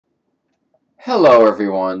Hello,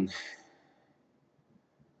 everyone.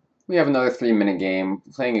 We have another 3-minute game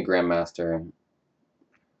playing a Grandmaster.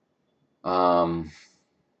 Here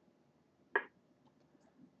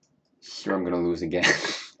I'm gonna lose again.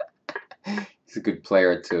 He's a good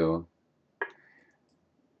player too.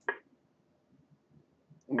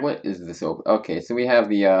 What is this open? Okay, so we have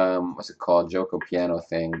the what's it called? Giocuo Piano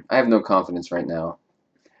thing. I have no confidence right now.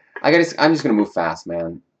 I'm just gonna move fast,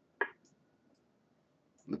 man.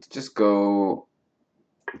 Let's just go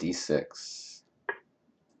d6,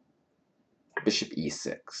 bishop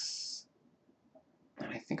e6.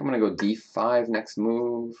 I think I'm gonna go d5 next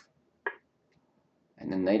move, and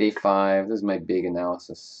then knight a5. This is my big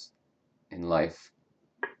analysis in life.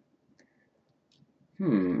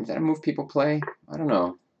 Is that a move people play? I don't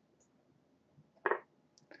know.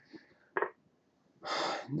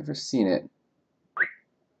 Never seen it.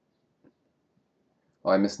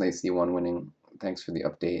 Oh, I missed knight c1 winning. Thanks for the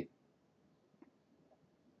update.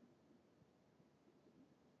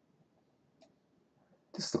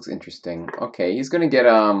 This looks interesting. Okay, he's gonna get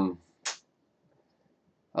a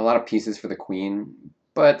lot of pieces for the queen,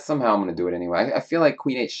 but somehow I'm gonna do it anyway. I feel like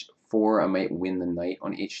queen h4, I might win the knight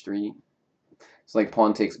on h3. So like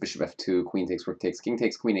pawn takes bishop f2, queen takes rook takes, king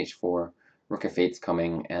takes queen h4, rook f8's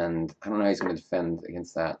coming, and I don't know how he's gonna defend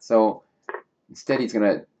against that. So instead he's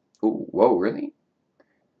gonna. Ooh, whoa, really?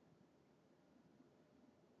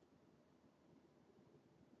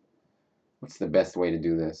 What's the best way to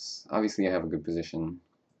do this? Obviously, I have a good position.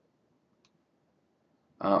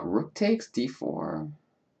 Rook takes d4.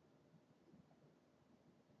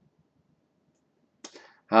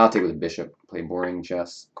 I'll take it with a bishop. Play boring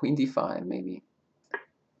chess. Queen d5, maybe.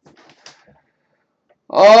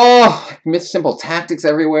 Oh, miss simple tactics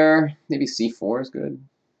everywhere. Maybe c4 is good.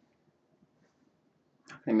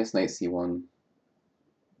 How can I miss knight c1?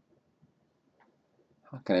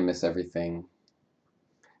 How can I miss everything?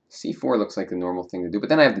 c4 looks like the normal thing to do, but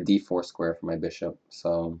then I have the d4 square for my bishop,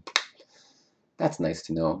 so that's nice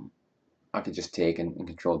to know. I could just take and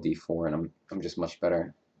control d4, and I'm just much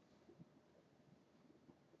better.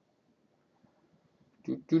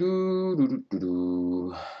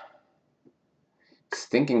 It's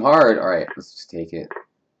thinking hard. All right, let's just take it.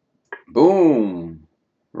 Boom!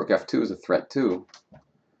 Rook f2 is a threat too.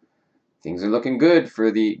 Things are looking good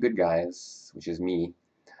for the good guys, which is me.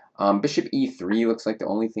 Bishop e3 looks like the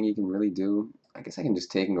only thing you can really do. I guess I can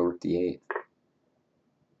just take and go rook d8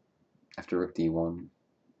 after rook d1.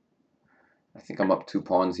 I think I'm up 2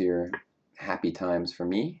 pawns here. Happy times for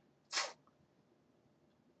me.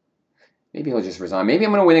 Maybe he'll just resign. Maybe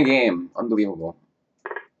I'm going to win a game. Unbelievable.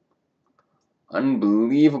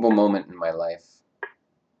 Unbelievable moment in my life.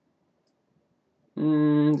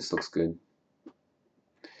 This looks good.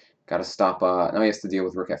 Gotta stop. Now he has to deal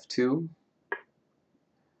with rook f2.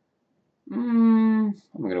 I'm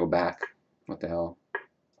gonna go back. What the hell?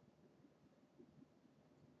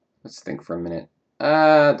 Let's think for a minute.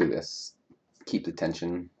 Do this. Keep the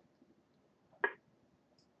tension.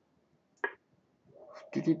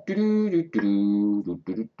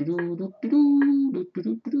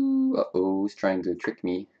 Uh-oh, he's trying to trick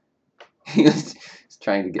me. He's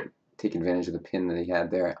trying to take advantage of the pin that he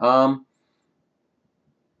had there.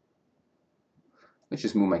 Let's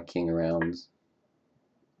just move my king around.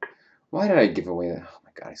 Why did I give away that? Oh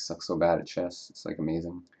my god, I suck so bad at chess. It's like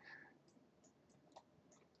amazing.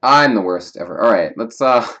 I'm the worst ever. All right, let's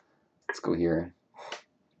go here.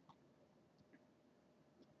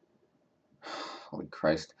 Holy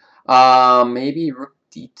Christ. Maybe rook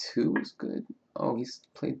d2 is good. Oh, he's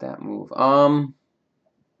played that move.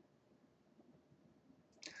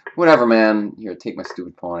 Whatever, man. Here, take my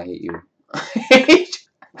stupid pawn. I hate you.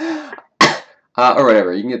 Or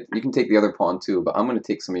whatever. You can take the other pawn too, but I'm gonna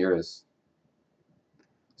take some of yours.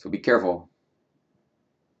 So be careful.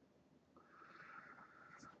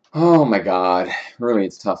 Oh my god. Really,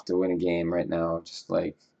 it's tough to win a game right now. Just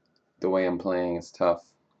like the way I'm playing is tough.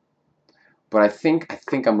 But I think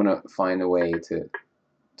I'm gonna find a way to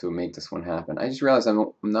make this one happen. I just realized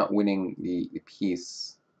I'm not winning the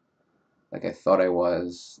piece like I thought I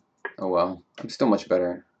was. Oh well, I'm still much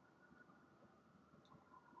better.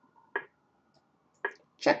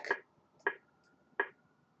 Check.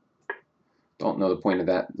 Don't know the point of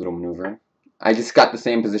that little maneuver. I just got the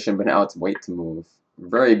same position, but now it's white to move.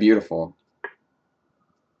 Very beautiful.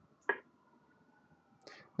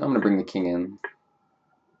 Now I'm going to bring the king in.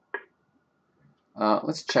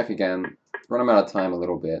 Let's check again. Run him out of time a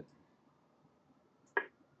little bit.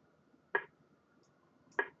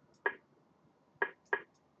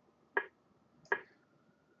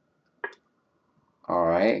 All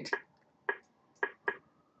right.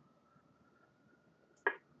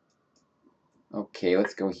 Okay,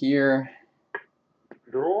 let's go here.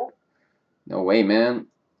 Draw. No way, man.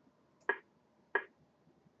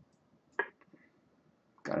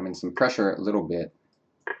 Got him in some pressure a little bit.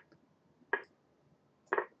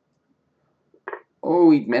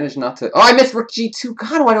 Oh, he managed not to. Oh, I missed rook g2.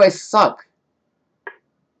 God, why do I suck?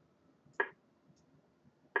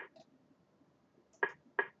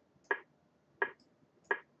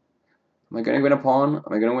 Am I going to win a pawn? Am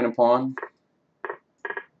I going to win a pawn?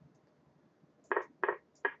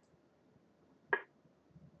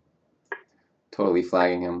 Totally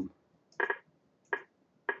flagging him.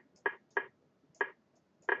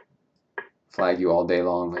 Flag you all day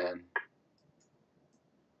long, man.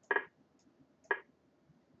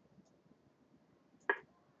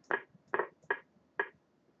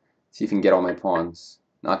 See if you can get all my pawns.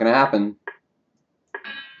 Not going to happen.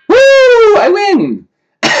 Woo! I win!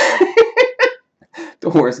 The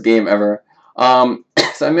worst game ever.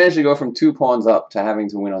 So I managed to go from 2 pawns up to having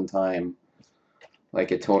to win on time. Like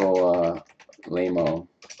a total lame-o.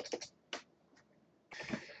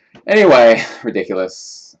 Anyway,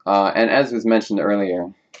 ridiculous. And as was mentioned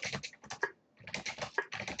earlier,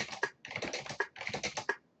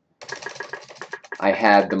 I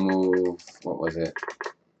had the move. What was it?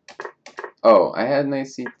 Oh, I had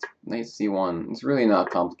nice c1. It's really not a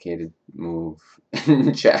complicated move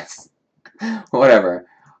in chess. Whatever.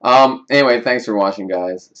 Anyway, thanks for watching,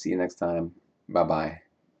 guys. See you next time. Bye-bye.